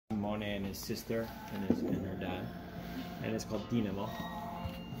Simone and his sister and her dad, and it's called Dinamo.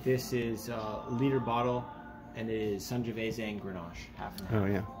 This is a liter bottle, and it is Sangiovese and Grenache, half and half. Oh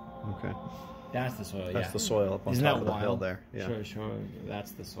yeah, okay. That's the soil. That's the soil up on top of the hill there. Yeah. Sure.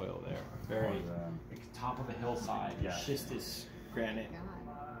 That's the soil there. Very top of the hillside. Yeah. Schistous granite.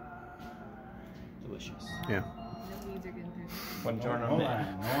 Delicious. Yeah. Buongiorno.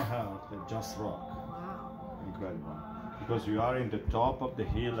 No health, just rock. Wow. Incredible. Because you are in the top of the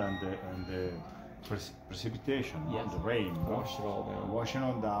hill and the precipitation, Yes. the rain, Wash it all down. washing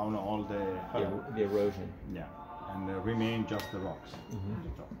on down all The erosion. yeah, and remain just the rocks at the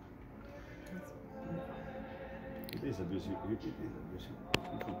top. It is a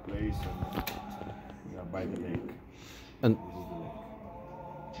beautiful place, and we are by the lake. And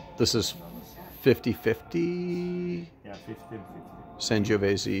this is this is 50-50 the lake. Yeah, 50-50.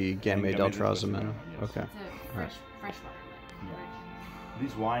 Sangiovese Gamay del Trasimeno. Yes. Okay. It's a fresh water lake. Yeah.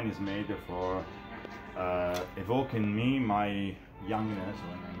 This wine is made for evoking me my youngness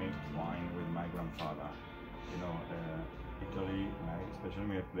when I make wine with my grandfather. You know, Italy, especially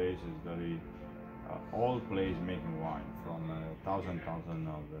my place, is very old place making wine from thousand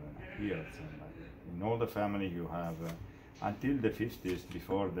of years. And in all the family you have until the 50s,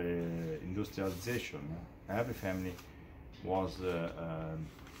 before the industrialization, every family was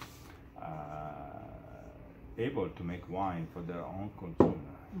able to make wine for their own consumer.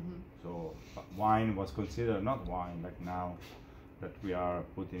 So wine was considered not wine like now that we are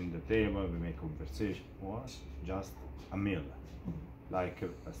putting the table, we make conversation. It was just a meal, like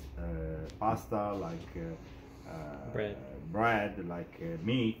pasta, like bread, like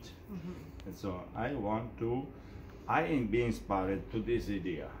meat. And so I am being inspired to this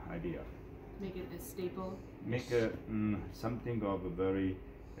idea. Make it a staple. Make something of a very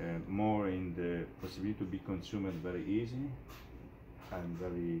more in the possibility to be consumed very easy and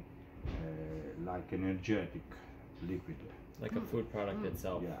very like energetic liquid. Like a food product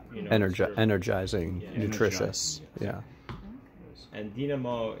itself. Yeah. You know, Energizing, nutritious. Energizing, Yeah. And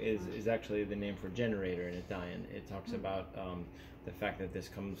Dinamo is actually the name for generator in Italian. It talks about the fact that this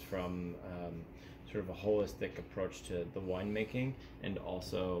comes from sort of a holistic approach to the winemaking, and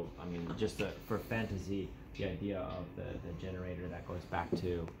also, I mean, just for fantasy, the idea of the generator that goes back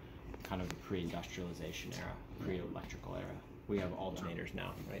to kind of the pre-industrialization era, pre-electrical era. We have alternators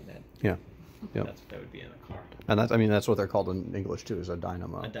now, right? Yeah. Yep. That's what that would be in a car. And that's what they're called in English too, is a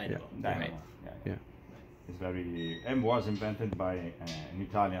dynamo. A dynamo. Dynamo, Right. Yeah. It's very and was invented by an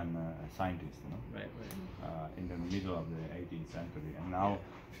Italian scientist, you know? Right. In the middle of the 18th century, and now,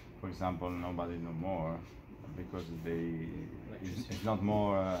 for example, nobody no more because it's not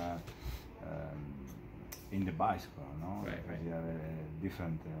more in the bicycle, no? Right. Because you have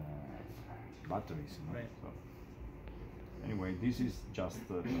different batteries, you know? Right. So, anyway, this is just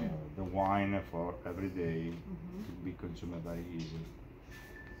the wine for every day to be consumed very easily.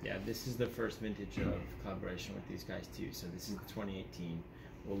 Yeah, this is the first vintage of collaboration with these guys too. So this is 2018.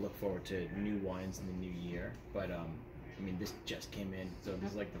 We'll look forward to new wines in the new year. But I mean, this just came in, so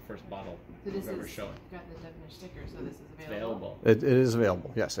this is like the first bottle we've ever shown. Got the Dutch sticker, so this is It's available. It is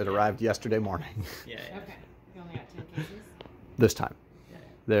available. Yes, it arrived yesterday morning. Yeah. Okay, you only got 10 cases. This time. Yeah.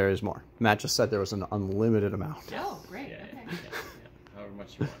 There is more. Matt just said there was an unlimited amount. Oh, great. Yeah, Okay. yeah. However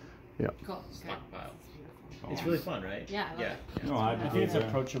much you want. Yeah. Cool. Stockpile. It's really fun, right? Yeah, I love it. No, I think it's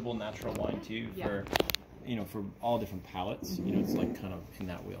approachable natural wine too for, for all different palates. You know, it's like kind of in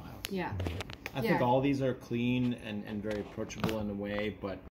that wheelhouse. Yeah. I think all these are clean and very approachable in a way, but